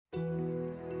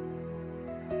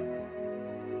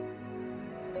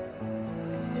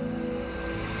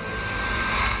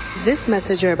This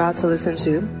message you're about to listen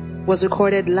to was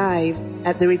recorded live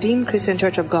at the Redeemed Christian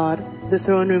Church of God, the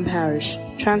Throne Room Parish,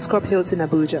 Transcorp Hilton,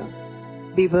 Abuja.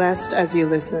 Be blessed as you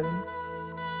listen.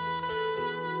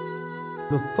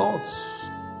 The thoughts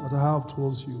that I have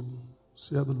towards you,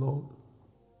 saith the Lord.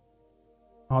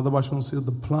 Another version says,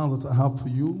 the plans that I have for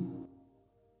you,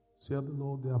 saith the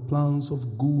Lord, they are plans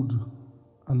of good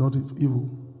and not of evil,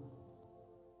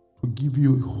 to give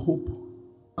you a hope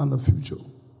and a future.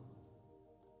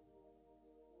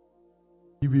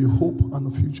 Give you a hope and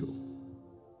a future.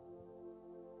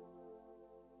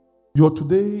 Your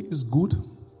today is good,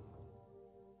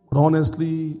 but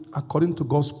honestly, according to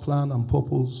God's plan and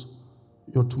purpose,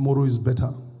 your tomorrow is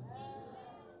better.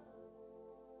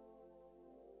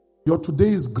 Your today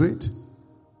is great,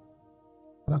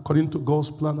 but according to God's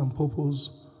plan and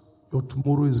purpose, your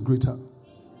tomorrow is greater.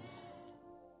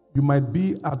 You might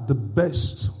be at the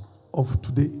best of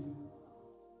today.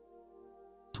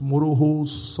 Tomorrow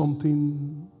holds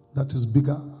something that is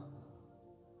bigger,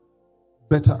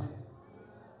 better,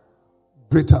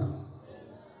 greater.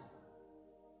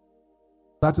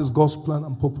 That is God's plan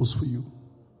and purpose for you.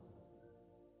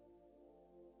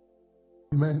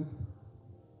 Amen.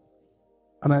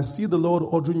 And I see the Lord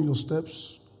ordering your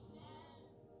steps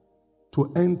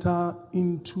to enter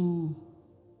into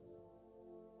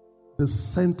the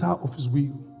center of His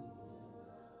will.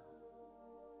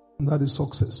 And that is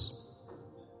success.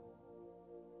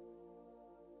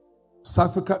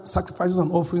 Sacrifices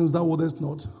and offerings thou wouldest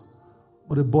not,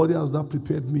 but the body has thou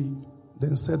prepared me.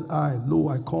 Then said I, lo,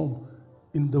 I come.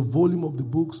 In the volume of the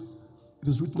books, it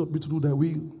is written of me to do thy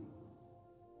will.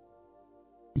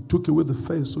 He took away the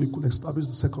first so He could establish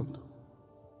the second.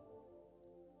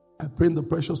 I pray in the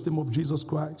precious name of Jesus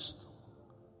Christ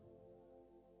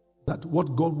that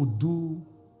what God would do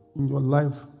in your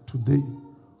life today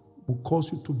will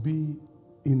cause you to be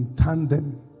in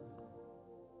tandem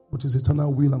with His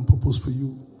eternal will and purpose for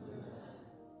you.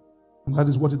 And that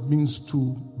is what it means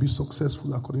to be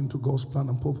successful according to God's plan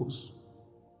and purpose.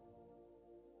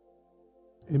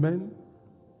 Amen.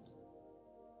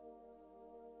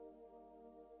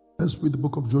 Let's read the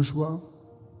book of Joshua,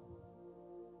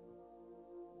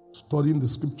 studying the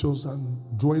scriptures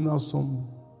and drawing out some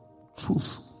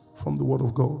truth from the word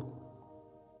of God.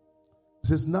 It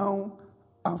says, now,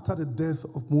 after the death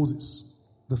of Moses,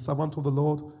 the servant of the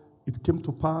Lord, it came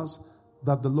to pass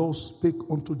that the Lord spake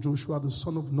unto Joshua, the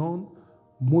son of Nun,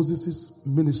 Moses'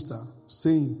 minister,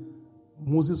 saying,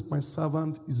 Moses, my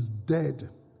servant, is dead.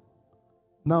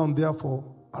 Now, therefore,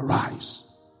 arise.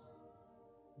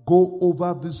 Go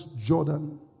over this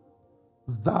Jordan,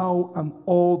 thou and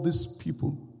all these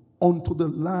people, unto the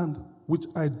land which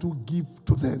I do give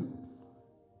to them,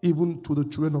 even to the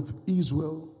children of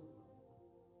Israel.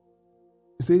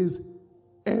 It says,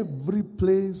 every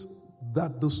place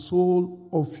that the sole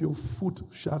of your foot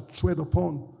shall tread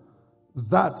upon,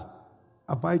 that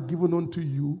have I given unto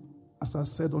you, as I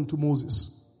said unto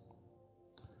Moses.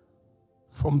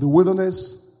 From the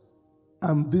wilderness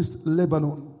and this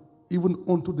Lebanon, even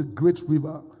unto the great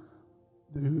river,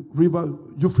 the river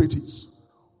Euphrates,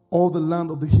 all the land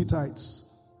of the Hittites,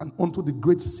 and unto the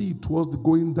great sea towards the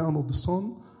going down of the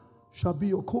sun, shall be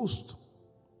your coast.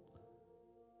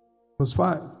 Verse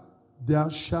 5,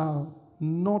 there shall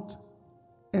not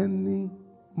any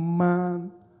man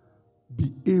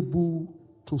be able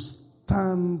to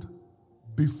stand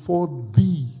before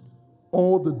thee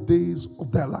all the days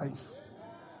of their life.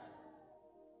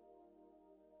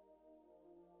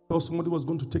 So somebody was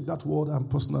going to take that word and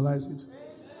personalize it.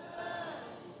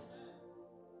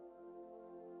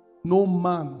 No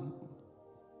man,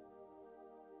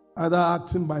 either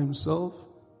acting by himself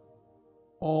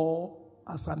or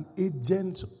as an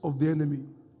agent of the enemy,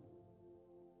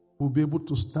 will be able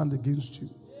to stand against you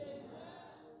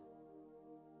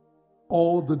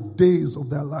all the days of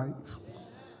their life.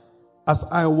 As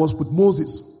I was with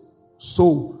Moses,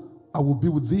 so I will be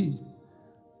with thee.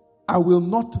 I will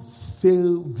not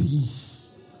fail thee,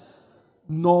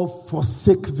 nor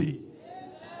forsake thee.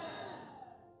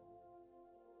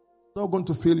 I'm not going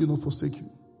to fail you nor forsake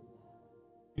you.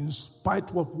 In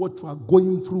spite of what you are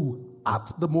going through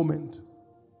at the moment,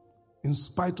 in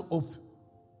spite of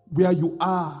where you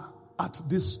are at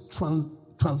this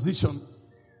transition,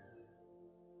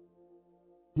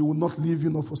 He will not leave you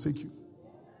nor forsake you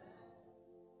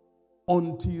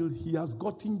until He has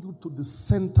gotten you to the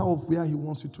center of where He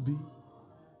wants you to be.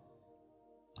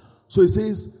 So He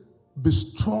says, be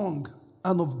strong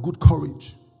and of good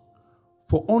courage,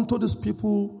 for unto this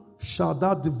people shalt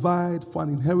thou divide for an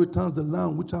inheritance the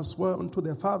land which I swear unto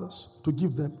their fathers to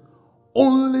give them.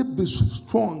 Only be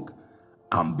strong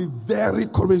and be very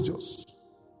courageous.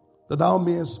 that thou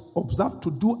mayest observe to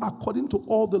do according to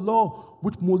all the law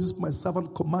which Moses my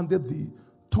servant commanded thee.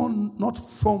 Turn not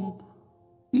from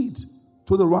it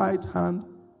to the right hand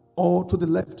or to the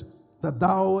left, that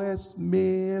thou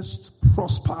mayest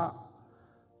prosper,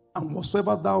 and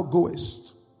whatsoever thou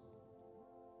goest,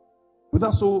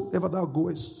 whithersoever thou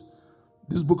goest.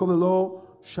 This book of the law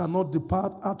shall not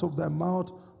depart out of thy mouth,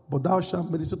 but thou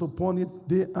shalt meditate upon it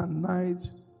day and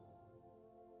night,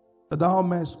 that thou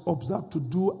mayest observe to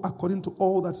do according to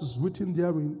all that is written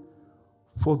therein.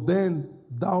 For then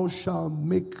thou shalt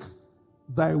make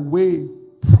thy way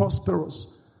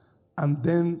prosperous, and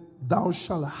then thou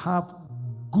shalt have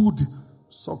good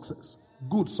success.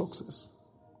 Good success.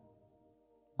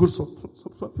 Good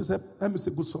success. Let me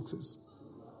say good success.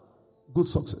 Good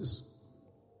success.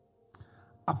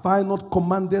 Have I not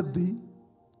commanded thee?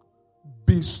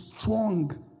 Be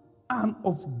strong and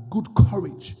of good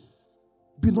courage.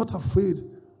 Be not afraid,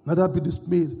 neither be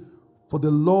dismayed, for the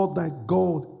Lord thy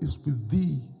God is with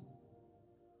thee,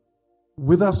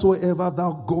 whithersoever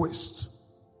thou goest.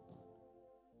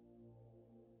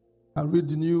 I read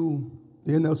the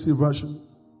NLT version.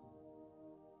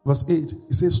 Verse 8.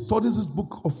 It says, study this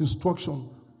book of instruction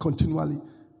continually.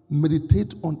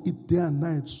 Meditate on it day and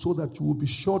night, so that you will be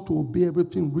sure to obey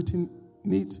everything written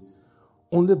in it.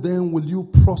 Only then will you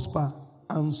prosper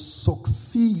and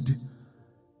succeed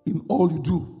in all you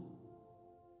do.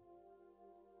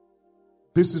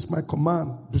 This is my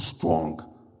command. Be strong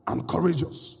and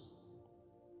courageous.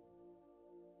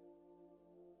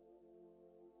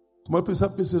 Somebody please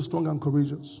help me say strong and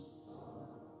courageous.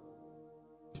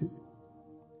 Okay.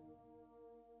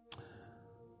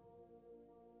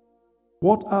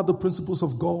 What are the principles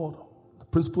of God? The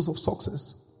principles of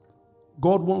success.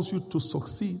 God wants you to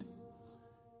succeed.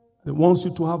 He wants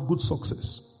you to have good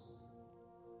success.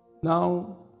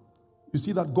 Now, you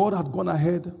see that God had gone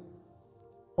ahead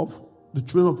of the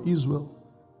children of Israel.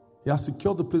 He has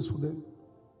secured the place for them.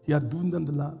 He had given them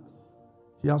the land.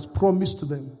 He has promised to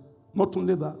them. Not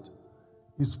only that,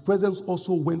 his presence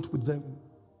also went with them.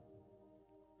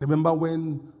 Remember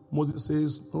when Moses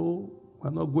says, no,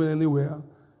 we're not going anywhere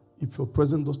if your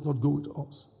presence does not go with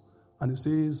us. And he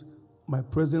says, my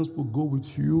presence will go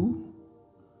with you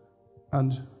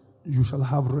and you shall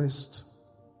have rest.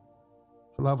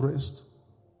 You shall have rest.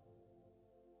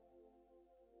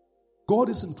 God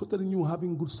is interested in you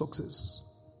having good success.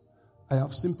 I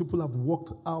have seen people have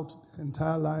worked out their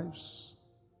entire lives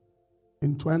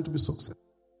in trying to be successful,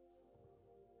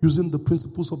 using the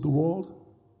principles of the world.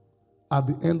 At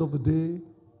the end of the day,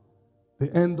 they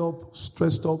end up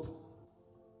stressed up,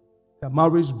 their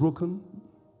marriage broken,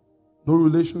 no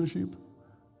relationship.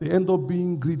 They end up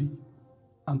being greedy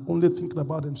and only thinking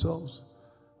about themselves.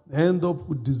 They end up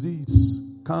with disease,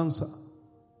 cancer,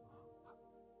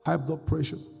 high blood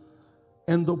pressure,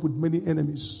 end up with many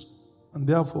enemies. And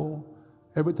therefore,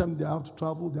 every time they have to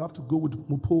travel, they have to go with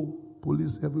Mopo,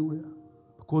 police everywhere,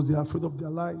 because they are afraid of their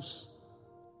lives.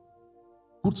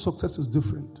 Good success is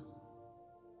different.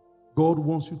 God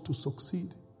wants you to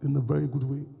succeed in a very good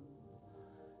way.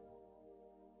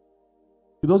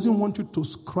 He doesn't want you to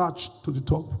scratch to the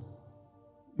top.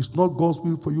 It's not God's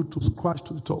will for you to scratch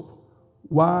to the top.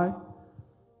 Why?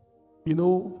 You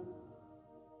know,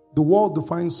 the world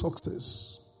defines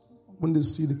success. When they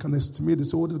see, they can estimate. They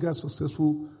say, oh, this guy's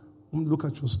successful. When they look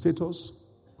at your status,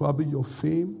 probably your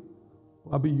fame,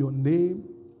 probably your name,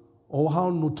 or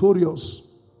how notorious,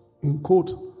 in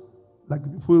quote, like the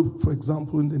people, for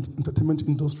example, in the entertainment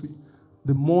industry,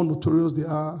 the more notorious they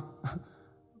are,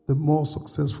 the more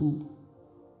successful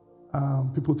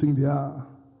people think they are.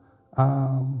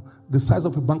 The size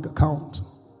of a bank account,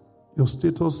 your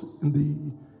status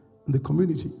in the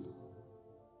community.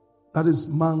 That is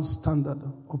man's standard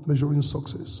of measuring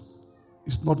success.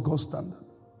 It's not God's standard.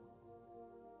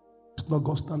 It's not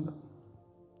God's standard.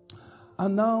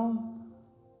 And now,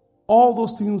 all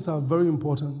those things are very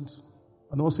important.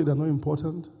 I don't say they're not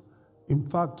important. In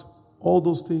fact, all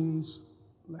those things,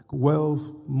 like wealth,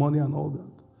 money, and all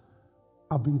that,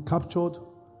 have been captured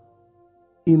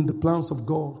in the plans of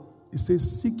God. It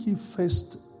says, seek ye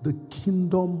first the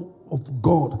kingdom of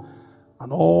God,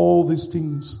 and all these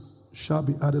things shall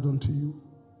be added unto you.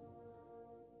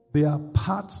 They are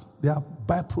parts, they are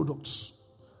byproducts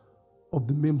of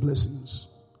the main blessings.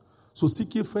 So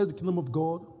seek ye first the kingdom of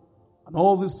God, and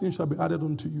all these things shall be added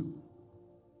unto you.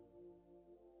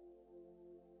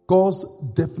 God's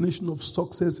definition of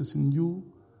success is in you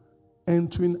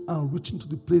entering and reaching to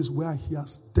the place where He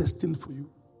has destined for you.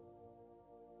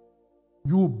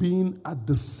 You being at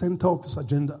the center of His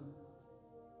agenda.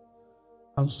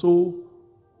 And so,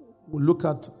 we look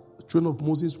at the children of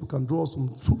Moses, we can draw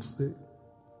some truth there.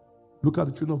 Look at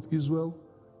the children of Israel.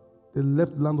 They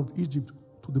left the land of Egypt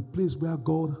to the place where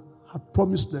God had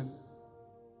promised them.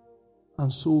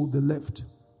 And so they left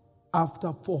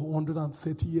after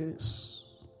 430 years.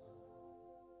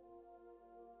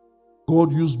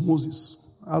 God used Moses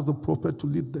as the prophet to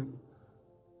lead them.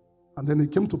 And then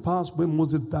it came to pass when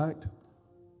Moses died,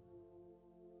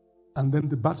 and then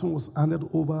the baton was handed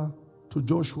over to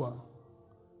Joshua.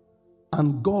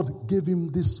 And God gave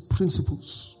him these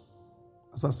principles.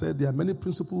 As I said, there are many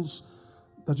principles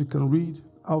that you can read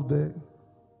out there.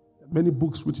 Many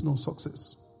books written on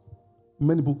success.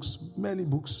 Many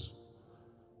books.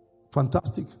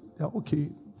 Fantastic. They are okay.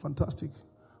 Fantastic.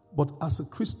 But as a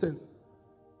Christian,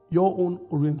 your own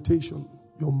orientation,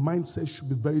 your mindset should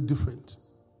be very different.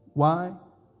 Why?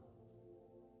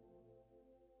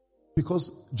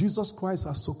 Because Jesus Christ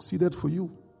has succeeded for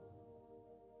you.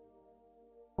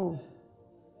 Oh.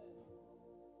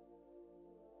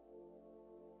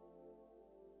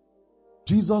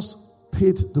 Jesus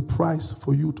paid the price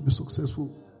for you to be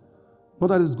successful. Not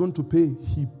that he's going to pay,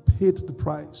 he paid the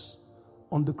price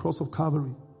on the cross of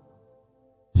Calvary.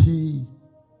 He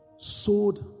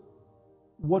sowed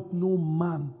what no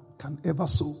man can ever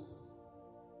sow.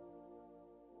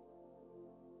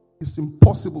 It's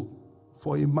impossible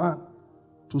for a man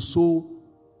to sow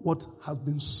what has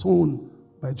been sown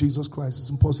by Jesus Christ. It's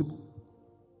impossible.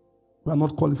 We are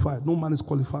not qualified. No man is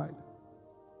qualified.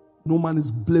 No man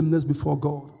is blameless before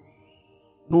God.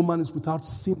 No man is without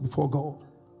sin before God.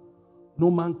 No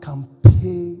man can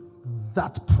pay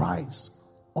that price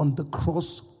on the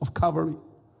cross of Calvary,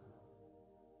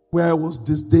 where he was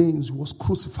disdained, he was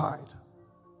crucified.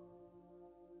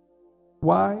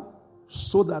 Why?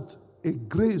 So that a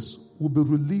grace will be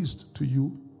released to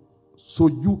you so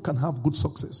you can have good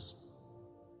success.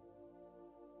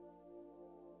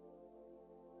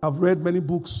 I've read many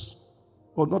books,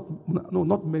 or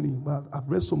not many, but I've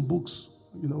read some books,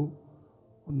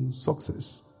 on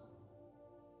success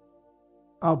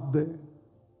out there.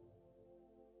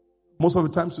 Most of the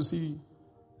times you see,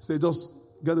 say just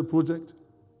get a project,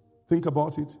 think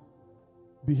about it,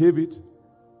 behave it,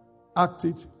 act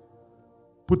it,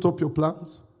 put up your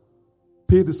plans,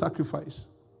 pay the sacrifice,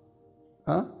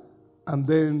 and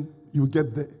then you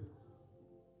get there.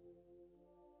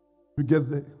 You get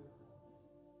there.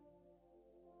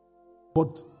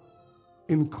 But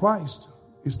in Christ,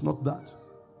 it's not that.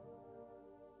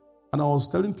 And I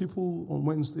was telling people on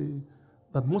Wednesday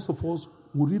that most of us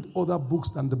will read other books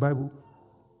than the Bible.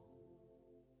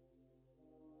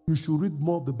 You should read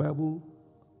more of the Bible.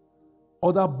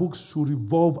 Other books should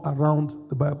revolve around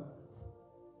the Bible.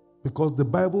 Because the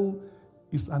Bible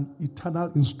is an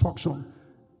eternal instruction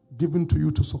given to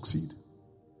you to succeed.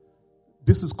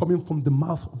 This is coming from the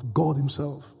mouth of God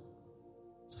himself,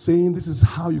 saying this is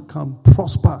how you can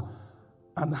prosper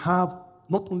and have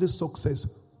not only success,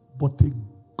 but a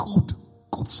good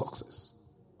success.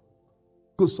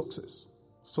 Good success.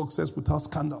 Success without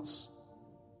scandals.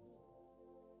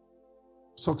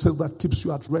 Success that keeps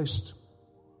you at rest.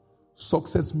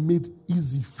 Success made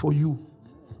easy for you.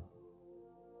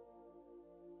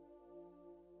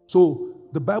 So,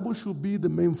 the Bible should be the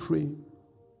main frame.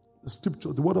 The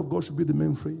scripture, the word of God should be the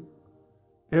main frame.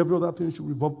 Every other thing should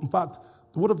revolve. In fact,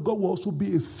 the word of God will also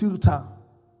be a filter.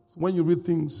 So when you read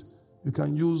things, you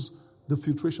can use the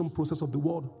filtration process of the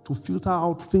word to filter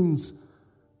out things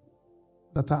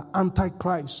that are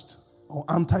anti-Christ or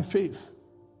anti-faith.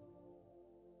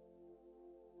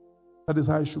 That is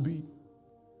how it should be.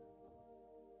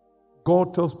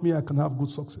 God tells me I can have good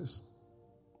success.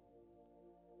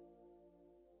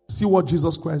 See what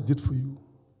Jesus Christ did for you.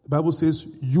 The Bible says,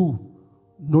 you,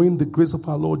 knowing the grace of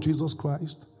our Lord Jesus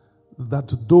Christ,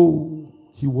 that though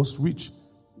he was rich,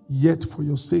 yet for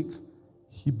your sake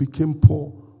he became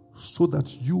poor, so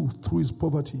that you, through his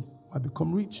poverty, might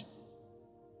become rich.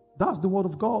 That's the word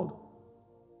of God.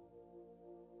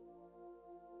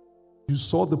 You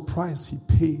saw the price he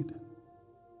paid.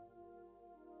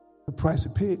 The price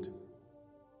he paid.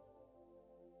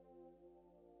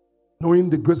 Knowing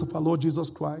the grace of our Lord Jesus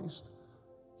Christ,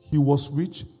 he was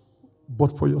rich,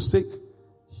 but for your sake,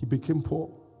 he became poor.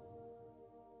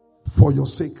 For your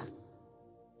sake,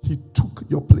 he took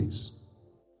your place.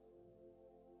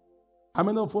 How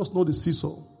many of us know the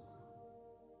seesaw?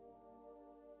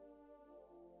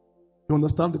 You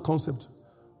understand the concept?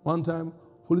 One time,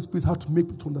 Holy Spirit had to make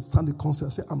me to understand the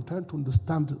concept. I said, I'm trying to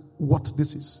understand what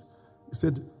this is. He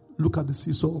said, look at the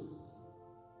seesaw.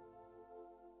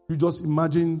 You just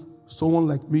imagine someone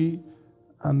like me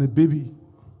and a baby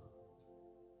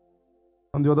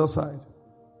on the other side.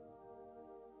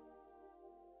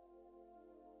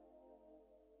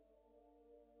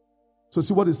 So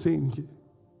see what he's saying here.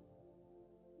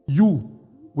 You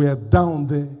were down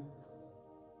there.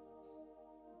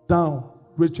 Down,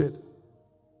 wretched.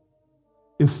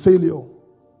 A failure.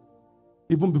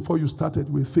 Even before you started,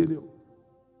 you were a failure.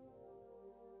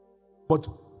 But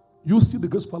you see the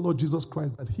grace of our Lord Jesus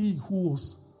Christ, that he who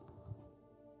was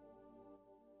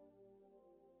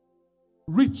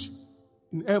rich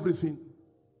in everything,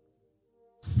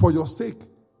 for your sake,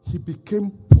 he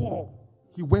became poor.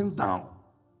 He went down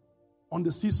on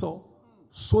the seesaw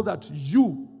so that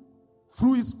you,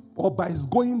 through his or by his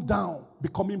going down,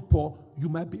 becoming poor, you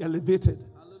might be elevated.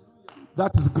 Hallelujah.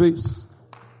 That is grace.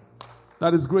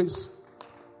 That is grace.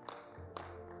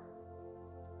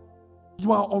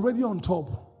 You are already on top.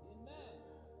 Amen.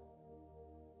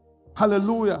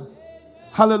 Hallelujah. Amen.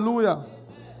 Hallelujah. Amen.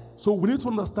 So we need to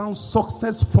understand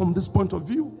success from this point of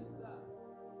view.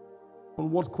 On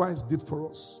what Christ did for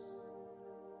us.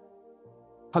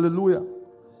 Hallelujah.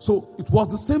 So it was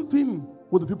the same thing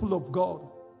with the people of God.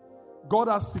 God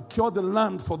has secured the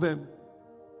land for them.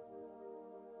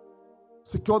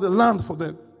 Secured the land for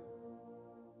them.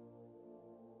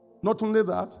 Not only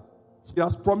that, he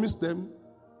has promised them.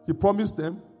 He promised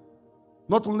them.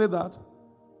 Not only that,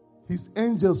 his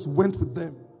angels went with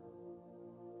them.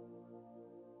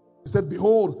 He said,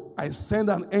 behold, I send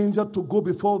an angel to go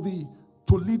before thee,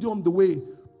 to lead you on the way,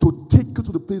 to take you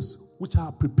to the place which I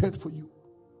have prepared for you.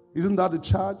 Isn't that the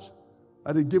charge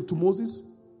that he gave to Moses?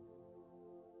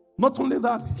 Not only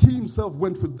that, he himself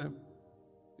went with them.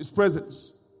 His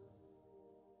presence.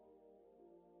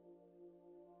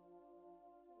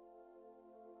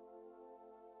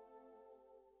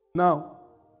 Now,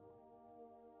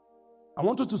 I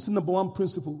want you to see number one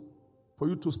principle for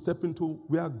you to step into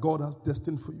where God has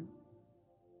destined for you,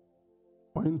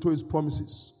 or into his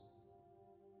promises.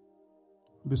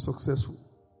 Be successful.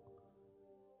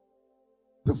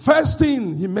 The first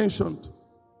thing he mentioned,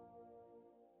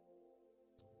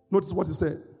 notice what he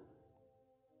said.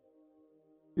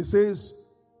 He says,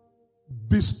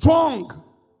 be strong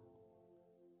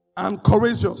and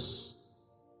courageous.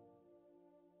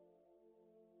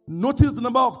 Notice the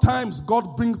number of times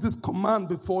God brings this command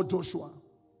before Joshua.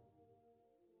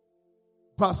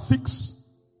 Verse 6.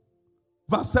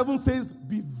 Verse 7 says,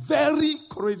 be very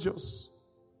courageous.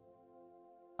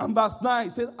 And verse 9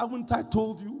 says, haven't I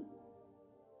told you?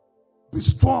 Be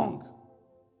strong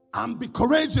and be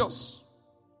courageous.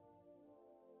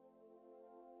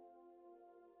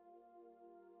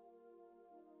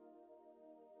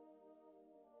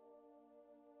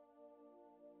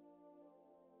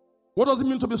 What does it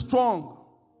mean to be strong?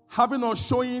 Having or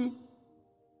showing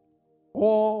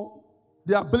or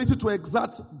the ability to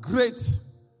exert great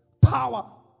power,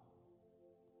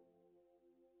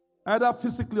 either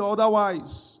physically or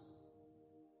otherwise.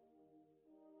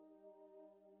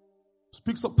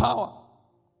 Speaks of power.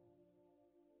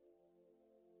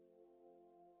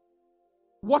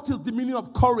 What is the meaning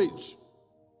of courage?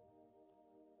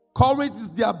 Courage is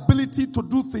the ability to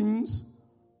do things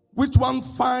which one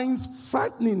finds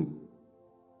frightening.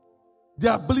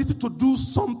 The ability to do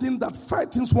something that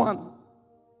frightens one.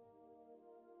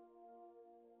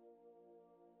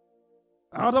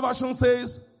 Another version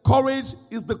says, courage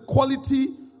is the quality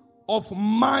of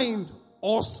mind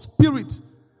or spirit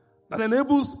that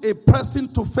enables a person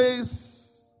to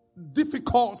face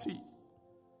difficulty,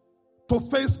 to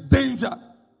face danger,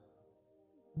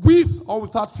 with or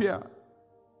without fear.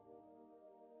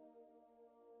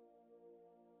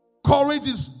 Courage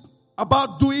is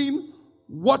about doing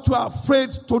what you are afraid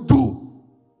to do.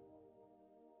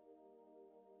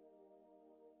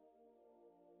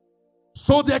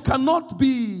 So there cannot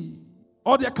be,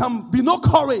 or there can be no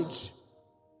courage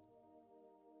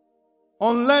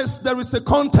unless there is a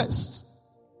contest.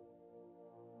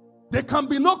 There can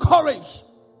be no courage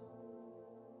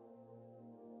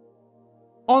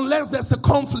unless there's a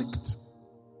conflict.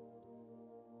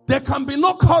 There can be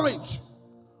no courage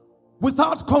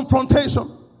without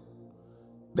confrontation.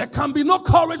 There can be no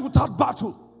courage without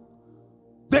battle.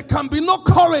 There can be no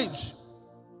courage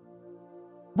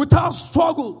without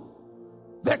struggle.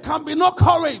 There can be no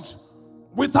courage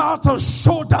without a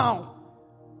showdown.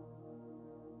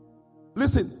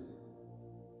 Listen.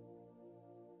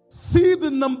 See the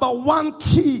number one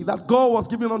key that God was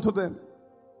giving unto them.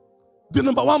 The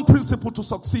number one principle to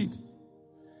succeed.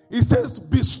 He says,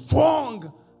 be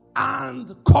strong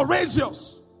and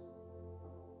courageous.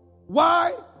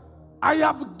 Why? I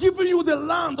have given you the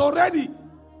land already.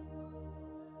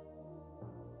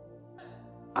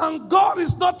 And God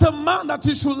is not a man that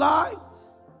he should lie,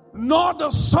 nor the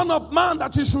son of man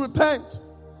that he should repent.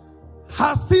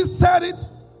 Has he said it?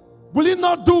 Will he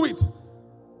not do it?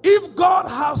 If God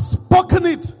has spoken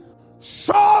it,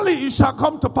 surely it shall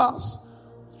come to pass.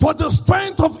 For the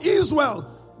strength of Israel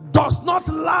does not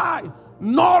lie,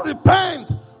 nor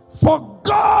repent, for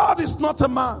God is not a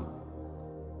man.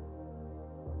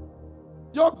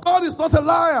 Your God is not a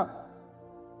liar.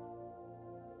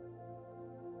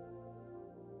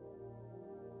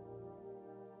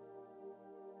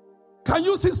 Can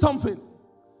you see something?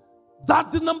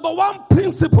 That the number one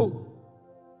principle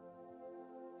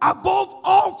above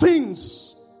all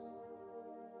things,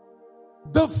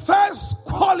 the first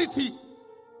quality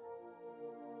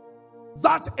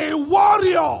that a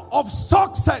warrior of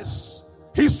success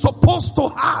is supposed to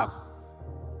have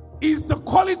is the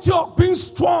quality of being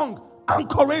strong and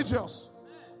courageous.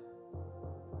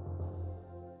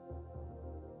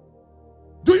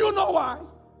 Do you know why?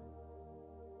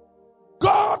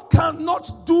 God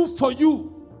cannot do for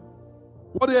you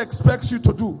what he expects you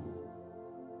to do.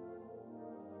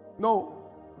 No.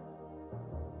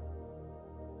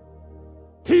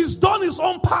 He's done his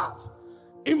own part.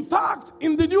 In fact,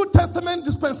 in the New Testament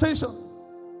dispensation,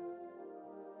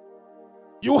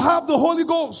 you have the Holy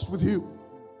Ghost with you.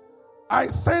 I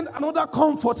send another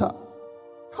comforter.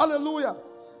 Hallelujah.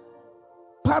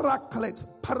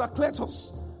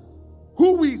 Parakletos,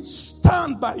 who will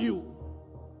stand by you.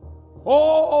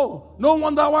 Oh, no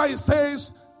wonder why it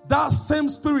says that same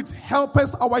Spirit helps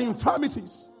us our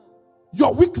infirmities,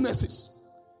 your weaknesses.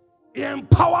 He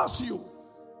empowers you.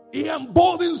 He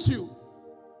emboldens you.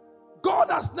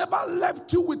 God has never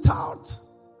left you without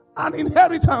an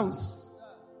inheritance.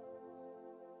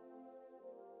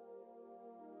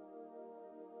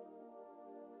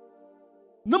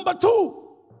 Number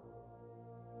two,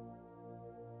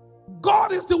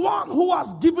 God is the one who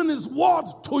has given his word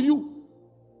to you.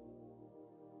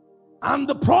 And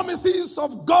the promises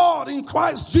of God in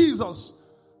Christ Jesus,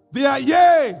 they are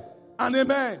yea and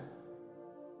amen.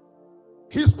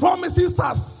 His promises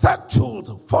are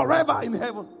settled forever in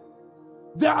heaven.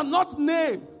 They are not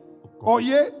nay or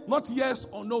yea, not yes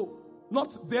or no,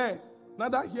 not there,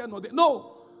 neither here nor there.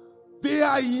 No, they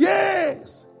are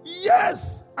yes,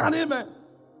 yes and amen.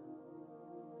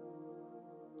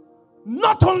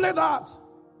 Not only that,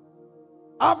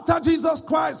 after Jesus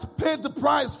Christ paid the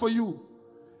price for you,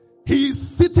 he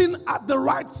is sitting at the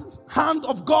right hand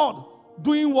of God,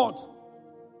 doing what?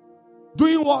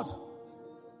 Doing what?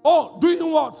 Oh,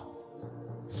 doing what?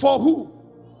 For who?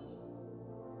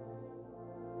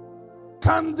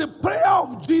 Can the prayer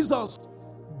of Jesus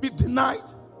be denied?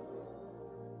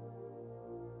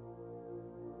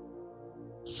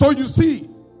 So you see,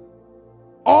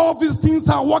 all these things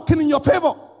are working in your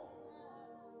favor.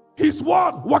 His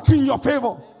word working in your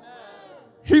favor.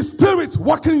 His spirit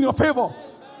working in your favor.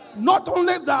 Not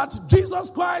only that,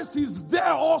 Jesus Christ is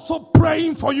there also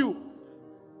praying for you.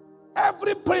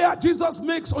 Every prayer Jesus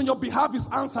makes on your behalf is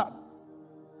answered.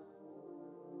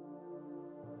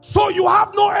 So you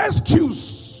have no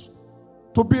excuse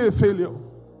to be a failure.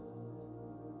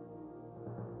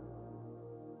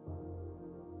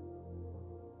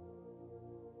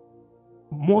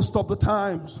 Most of the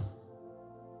times,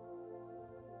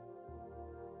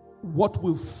 what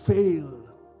we fail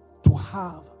to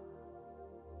have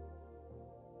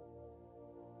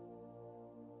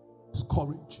is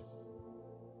courage.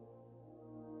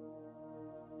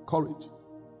 Courage.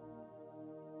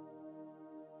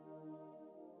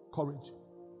 Courage.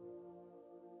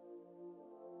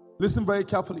 Listen very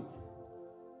carefully.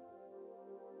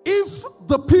 If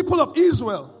the people of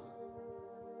Israel,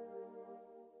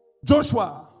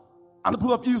 Joshua and the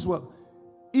people of Israel,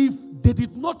 if they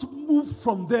did not move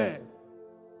from there,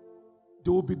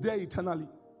 they will be there eternally.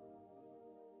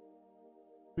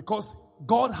 Because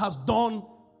God has done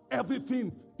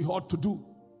everything he ought to do.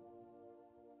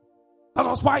 That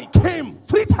was why he came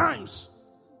 3 times.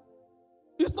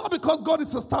 It's not because God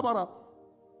is a stammerer,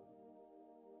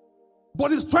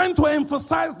 but he's trying to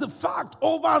emphasize the fact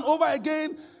over and over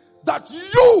again that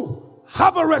you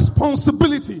have a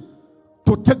responsibility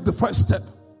to take the first step.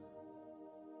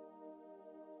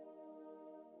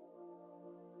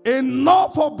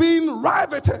 Enough of being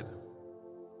riveted.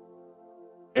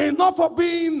 Enough of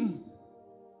being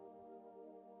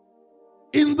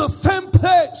in the same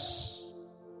place.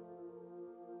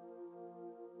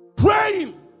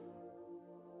 Praying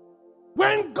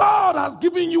when God has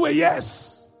given you a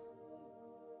yes.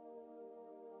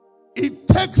 It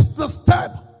takes the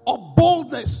step of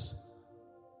boldness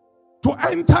to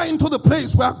enter into the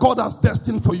place where God has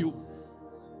destined for you.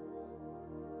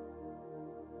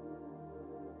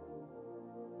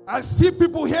 I see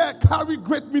people here carry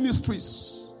great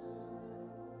ministries.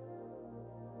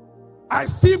 I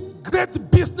see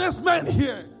great businessmen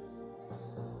here.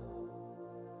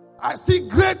 I see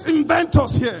great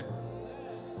inventors here.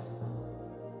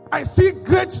 I see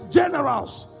great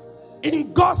generals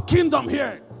in God's kingdom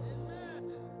here.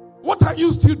 What are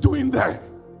you still doing there?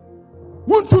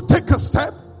 Won't you take a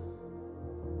step?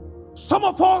 Some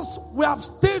of us, we have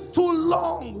stayed too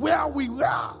long where we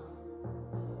were.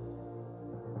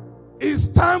 It's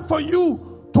time for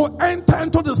you to enter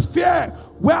into the sphere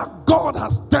where God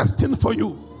has destined for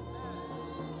you.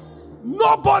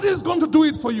 Nobody is going to do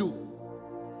it for you.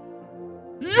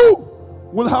 You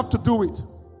will have to do it.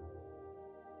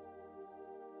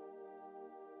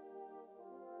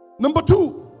 Number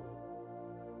 2,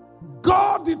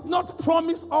 God did not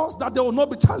promise us that there will not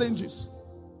be challenges.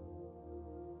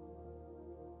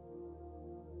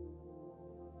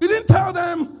 He didn't tell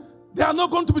them there are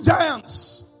not going to be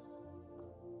giants.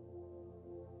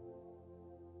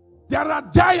 There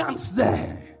are giants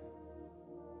there.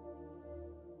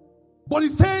 But he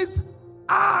says,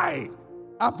 I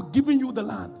have given you the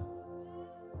land.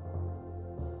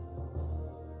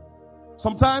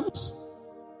 Sometimes,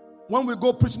 when we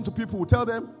go preaching to people, we tell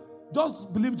them,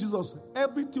 just believe Jesus,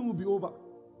 everything will be over.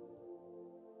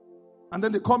 And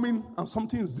then they come in and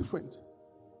something is different.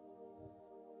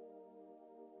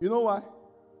 You know why?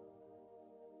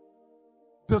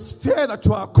 The sphere that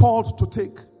you are called to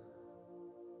take,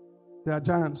 there are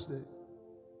giants there.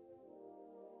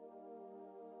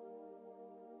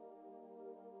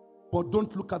 But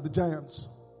don't look at the giants.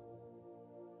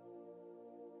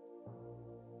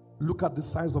 Look at the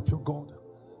size of your God.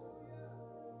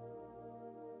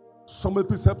 Somebody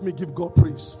please help me give God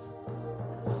praise.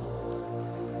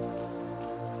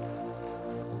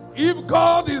 If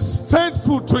God is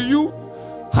faithful to you,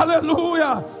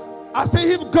 hallelujah. I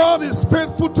say if God is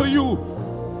faithful to you,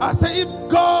 I say if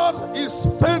God is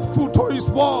faithful to his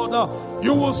word,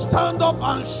 you will stand up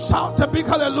and shout a big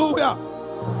hallelujah.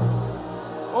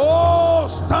 Oh,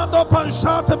 stand up and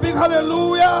shout a big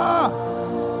hallelujah.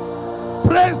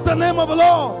 Praise the name of the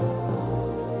Lord.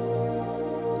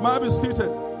 May I be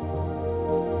seated?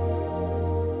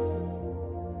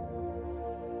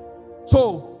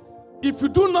 So, if you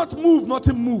do not move,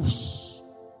 nothing moves.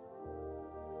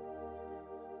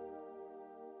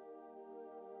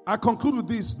 I conclude with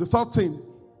this, the third thing.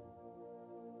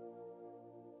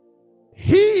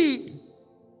 He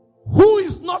who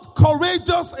is not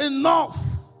courageous enough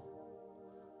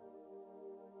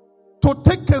to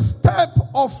take a step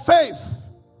of faith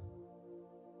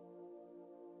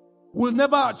will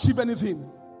never achieve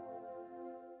anything.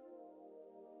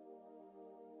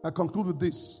 I conclude with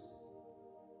this.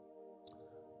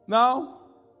 Now,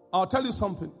 I'll tell you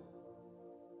something.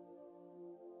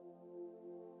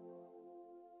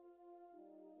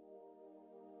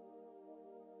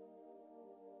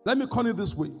 Let me call it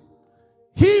this way.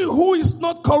 He who is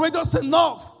not courageous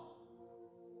enough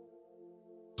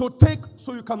to take,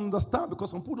 so you can understand, because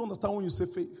some people don't understand when you say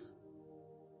faith.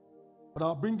 But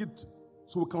I'll bring it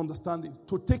so we can understand it.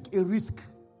 To take a risk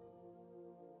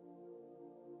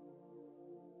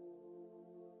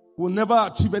will never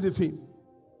achieve anything.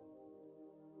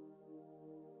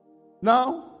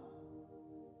 Now,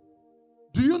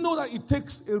 do you know that it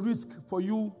takes a risk for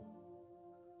you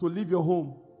to leave your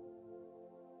home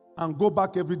and go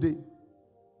back every day?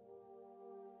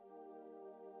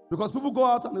 Because people go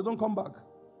out and they don't come back.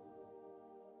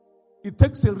 It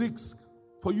takes a risk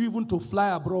for you even to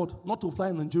fly abroad, not to fly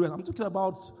in Nigeria. I'm talking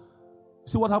about,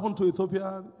 see what happened to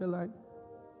Ethiopian airline,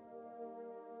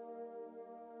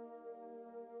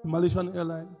 the Malaysian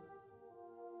airline.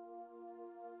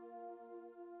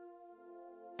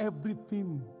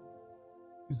 Everything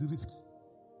is risky.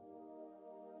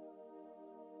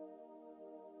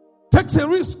 Takes a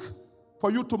risk for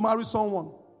you to marry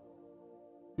someone.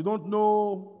 You don't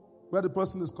know where the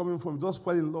person is coming from. You just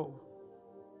fall in love.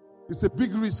 It's a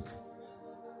big risk.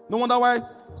 No wonder why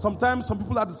sometimes some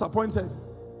people are disappointed.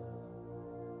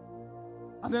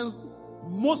 And then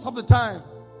most of the time,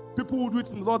 people who do it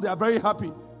in the Lord, they are very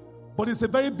happy. But it's a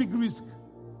very big risk.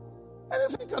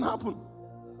 Anything can happen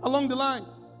along the line.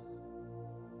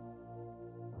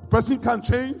 The person can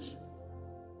change.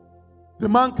 The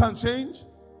man can change.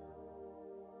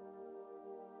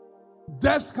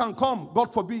 Death can come,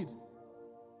 God forbid.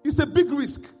 It's a big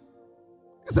risk.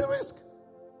 It's a risk.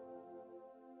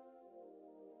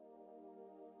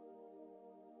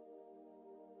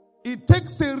 It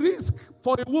takes a risk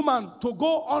for a woman to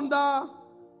go under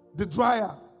the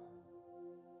dryer.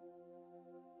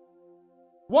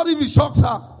 What if it shocks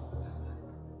her?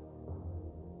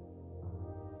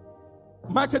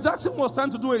 Michael Jackson was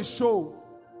trying to do a show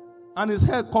and his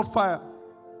head caught fire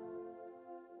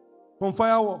from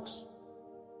fireworks.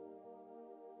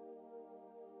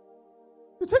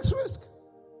 It takes risk.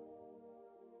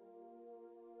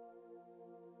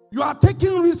 You are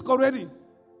taking risk already.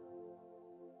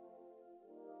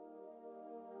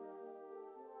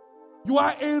 You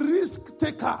are a risk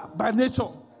taker by nature.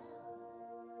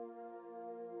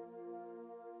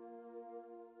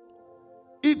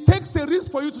 It takes a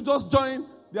risk for you to just join.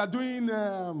 They are doing,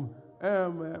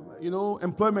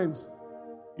 employment.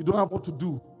 You don't have what to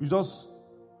do. You just,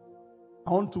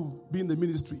 I want to be in the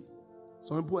ministry.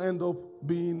 Some people end up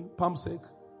being PAMSEC.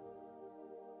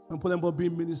 Some people end up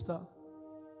being minister.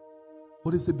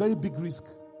 But it's a very big risk.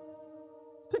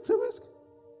 It takes a risk.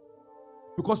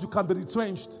 Because you can be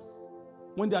retrenched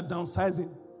when they are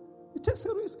downsizing. It takes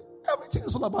a risk. Everything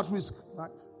is all about risk. Life.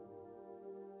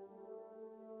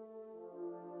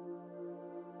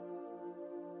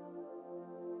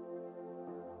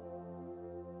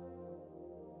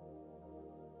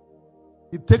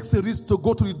 It takes a risk to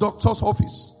go to the doctor's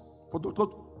office. For doctor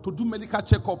to do medical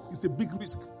checkup is a big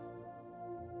risk.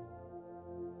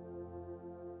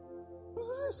 It's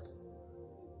a risk.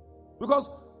 Because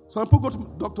some people go to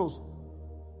doctors.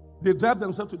 They drive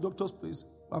themselves to the doctor's place.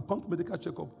 I've come to medical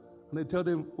checkup. And they tell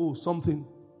them,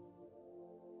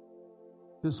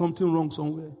 there's something wrong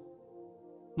somewhere.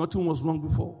 Nothing was wrong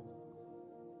before.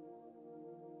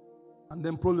 And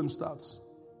then problem starts.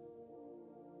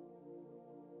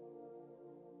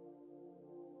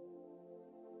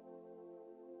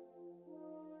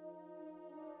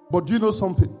 But do you know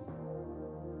something?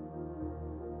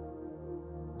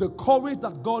 The courage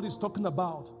that God is talking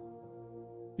about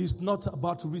is not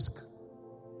about risk.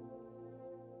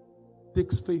 It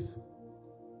takes faith.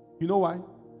 You know why?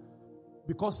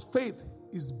 Because faith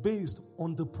is based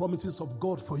on the promises of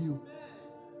God for you.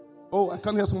 Oh, I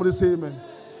can't hear somebody say amen.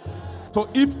 So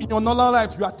if in your normal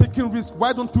life you are taking risk,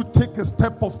 why don't you take a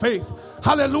step of faith?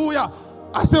 Hallelujah.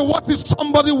 I say, what is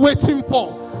somebody waiting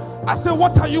for? I say,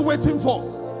 what are you waiting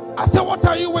for? I said, what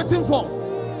are you waiting for?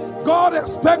 God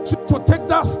expects you to take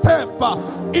that step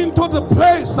into the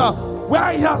place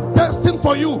where He has destined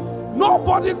for you.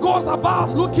 Nobody goes about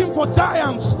looking for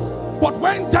giants. But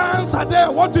when giants are there,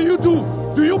 what do?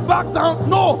 Do you back down?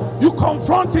 No, you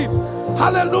confront it.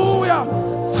 Hallelujah.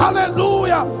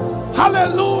 Hallelujah.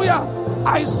 Hallelujah.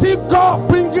 I see God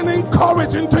bringing in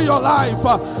courage into your life.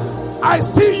 I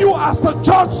see you as a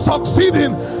judge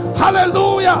succeeding.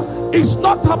 Hallelujah. It's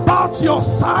not about your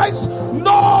size.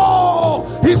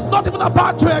 No. It's not even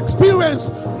about your experience.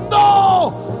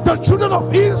 No. The children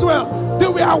of Israel, they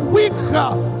were weak.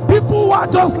 People who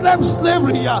had just left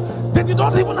slavery. They did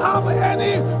not even have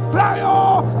any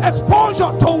prior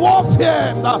exposure to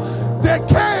warfare. They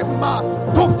came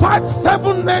to fight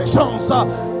 7 nations.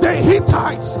 The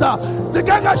Hittites, the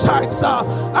Girgashites,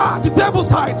 the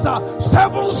Jebusites,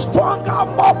 7 stronger,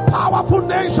 more powerful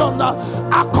nations.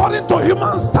 According to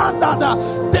human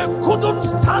standard, they couldn't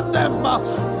stand them.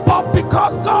 But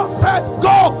because God said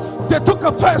go, they took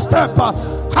a first step.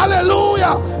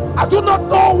 Hallelujah. I do not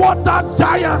know what that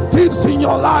giant is in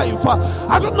your life.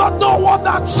 I do not know what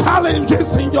that challenge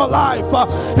is in your life.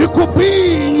 It could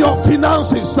be in your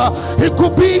finances. It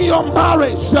could be in your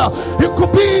marriage. It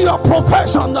could be in your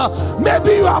profession.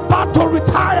 Maybe you are about to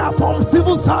retire from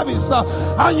civil service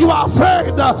and you are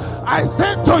afraid. I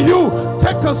say to you,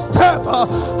 take a step.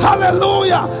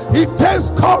 Hallelujah. It takes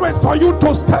courage for you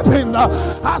to step in.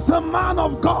 As a man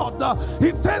of God,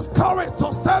 it takes courage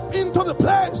to step into the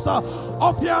place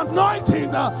of the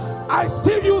anointing. I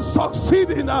see you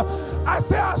succeeding. I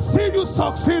say I see you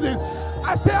succeeding.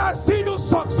 I say I see you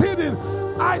succeeding.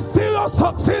 I see you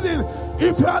succeeding.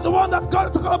 If you are the one that God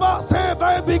is talking about, say a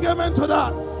very big amen to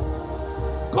that.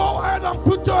 Go ahead and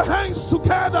put your hands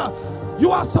together.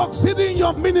 You are succeeding in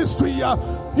your ministry.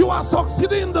 You are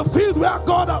succeeding in the field where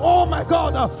God, oh my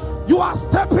God, you are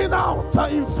stepping out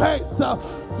in faith.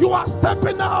 You are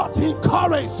stepping out in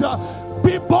courage.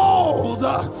 Be bold.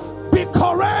 Be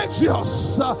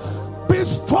courageous. Be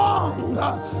strong.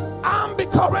 And be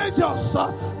courageous.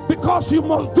 Because you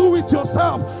must do it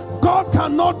yourself. God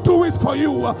cannot do it for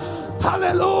you.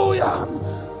 Hallelujah.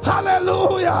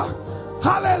 Hallelujah.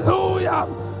 Hallelujah.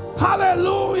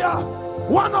 Hallelujah.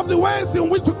 One of the ways in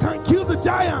which you can kill the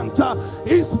giant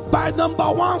is by number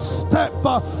 1 step.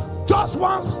 Just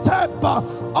 1 step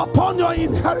upon your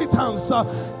inheritance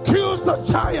kills the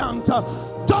giant.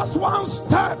 Just 1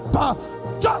 step.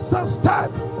 Just a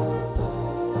step.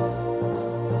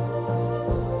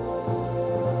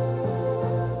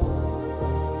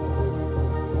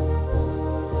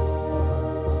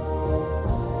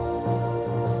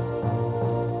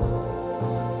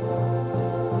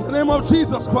 In the name of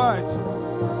Jesus Christ.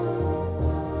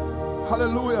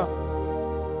 Hallelujah.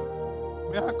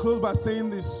 May I close by saying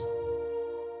this?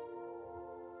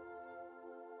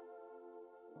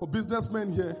 For businessmen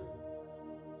here,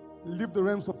 Leave the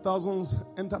realms of thousands,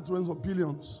 enter the realms of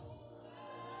billions.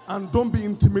 And don't be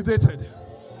intimidated.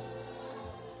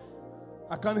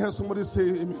 I can't hear somebody say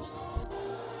amen.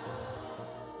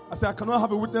 I say, I cannot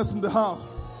have a witness in the house.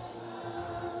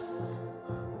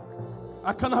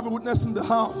 I cannot have a witness in the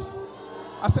house.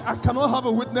 I say, I cannot have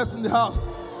a witness in the house.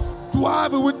 Do I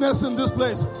have a witness in this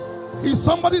place? Is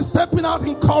somebody stepping out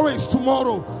in courage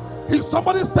tomorrow? Is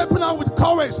somebody stepping out with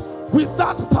courage? With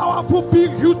that powerful, big,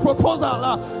 huge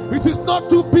proposal, it is not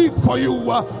too big for you.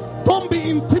 Don't be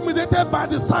intimidated by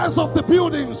the size of the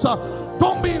buildings.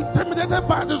 Don't be intimidated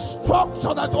by the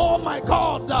structure that, oh my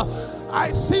God,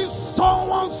 I see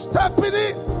someone stepping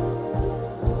in.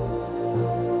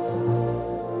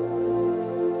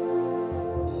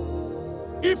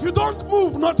 If you don't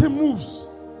move, nothing moves.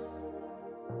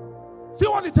 See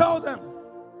what he tells them.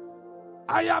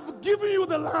 I have given you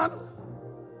the land.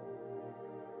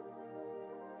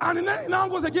 And he now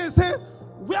goes again, say,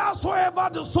 wheresoever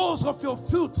the soles of your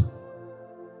foot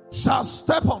shall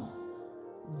step on,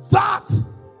 that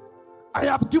I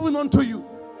have given unto you.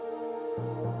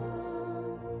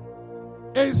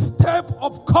 A step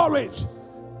of courage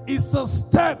is a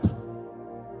step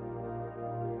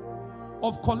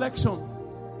of collection.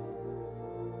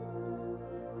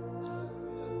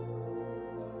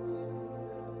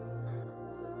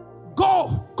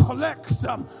 Go collect.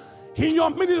 In your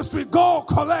ministry, go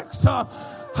collect.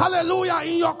 Hallelujah.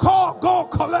 In your call, go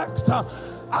collect.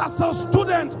 As a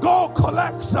student, go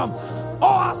collect.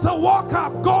 Or as a worker,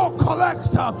 go collect.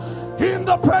 In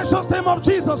the precious name of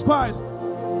Jesus Christ.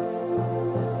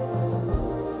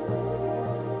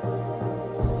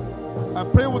 I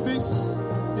pray with this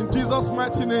in Jesus'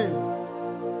 mighty name.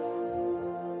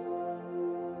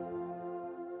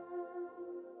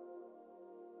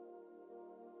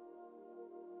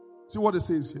 See what it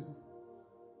says here.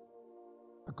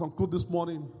 I conclude this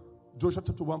morning, Joshua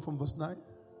chapter 1 from verse 9.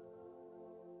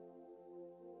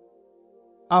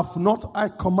 Have not I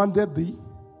commanded thee?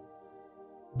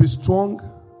 Be strong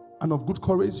and of good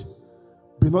courage.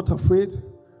 Be not afraid,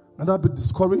 neither be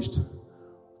discouraged.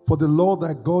 For the Lord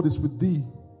thy God is with thee,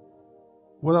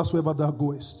 whithersoever thou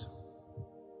goest.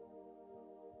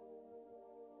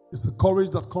 It's the courage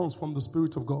that comes from the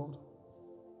Spirit of God.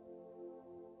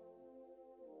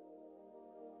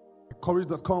 The courage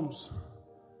that comes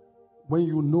when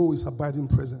you know His abiding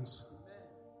presence.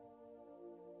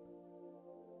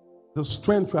 The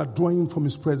strength you are drawing from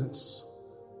His presence.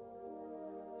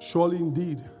 Surely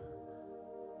indeed,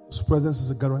 His presence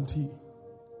is a guarantee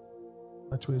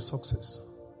that you are a success.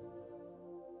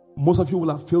 Most of you will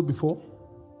have failed before,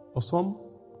 or some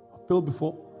have failed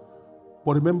before.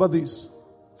 But remember this,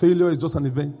 failure is just an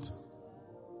event.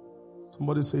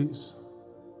 Somebody says,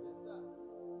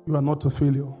 you are not a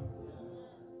failure.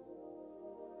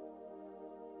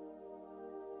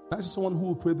 I see someone who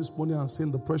will pray this morning and say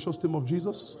in the precious name of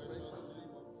Jesus,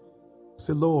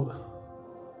 say, Lord,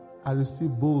 I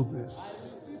receive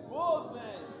boldness.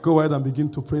 Go ahead and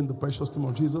begin to pray in the precious name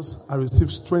of Jesus. I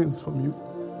receive strength from you.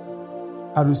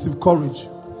 I receive courage.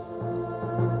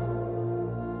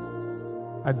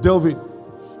 I delve in.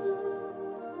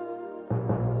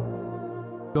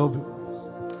 Delve in.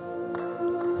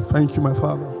 Thank you, my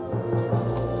Father.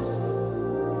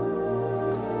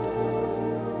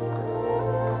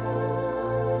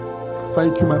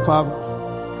 Thank you, my Father.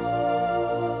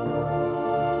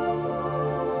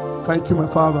 Thank you, my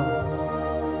Father.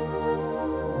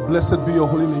 Blessed be your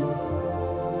holy name.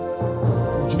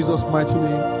 In Jesus' mighty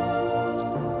name.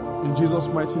 In Jesus'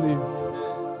 mighty name.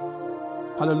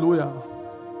 Hallelujah.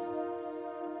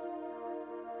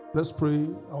 Let's pray.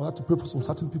 I would like to pray for some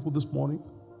certain people this morning.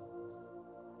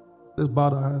 Let's bow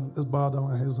down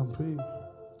our heads and pray.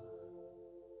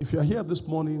 If you are here this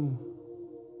morning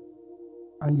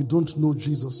and you don't know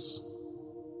Jesus,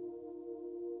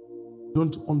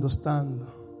 don't understand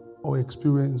or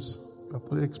experience, you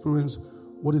have not experienced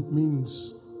what it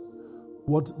means,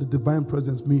 what the divine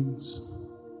presence means.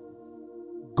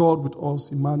 God with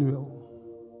us, Emmanuel.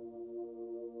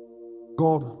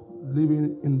 God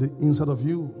living in the inside of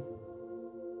you.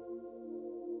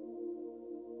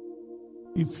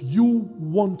 If you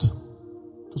want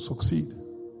to succeed,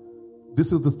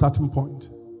 this is the starting point.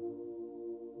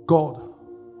 God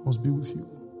must be with you.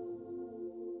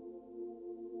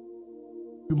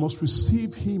 You must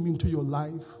receive Him into your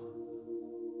life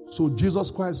so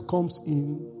Jesus Christ comes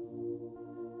in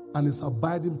and His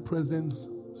abiding presence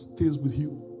stays with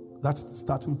you. That's the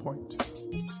starting point.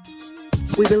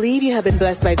 We believe you have been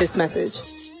blessed by this message.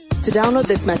 To download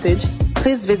this message,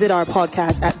 please visit our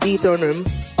podcast at The Throne Room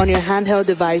on your handheld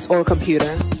device or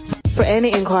computer. For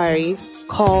any inquiries,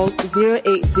 call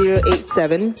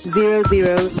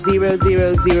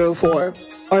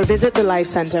 08087-000004 or visit the Life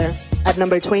Center at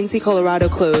number 20 Colorado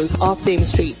Close off Dame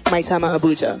Street, Maitama,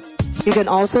 Abuja. You can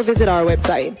also visit our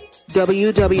website,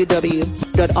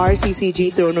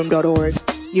 www.rccgthroneroom.org.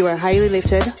 You are highly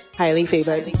lifted, highly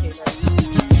favored.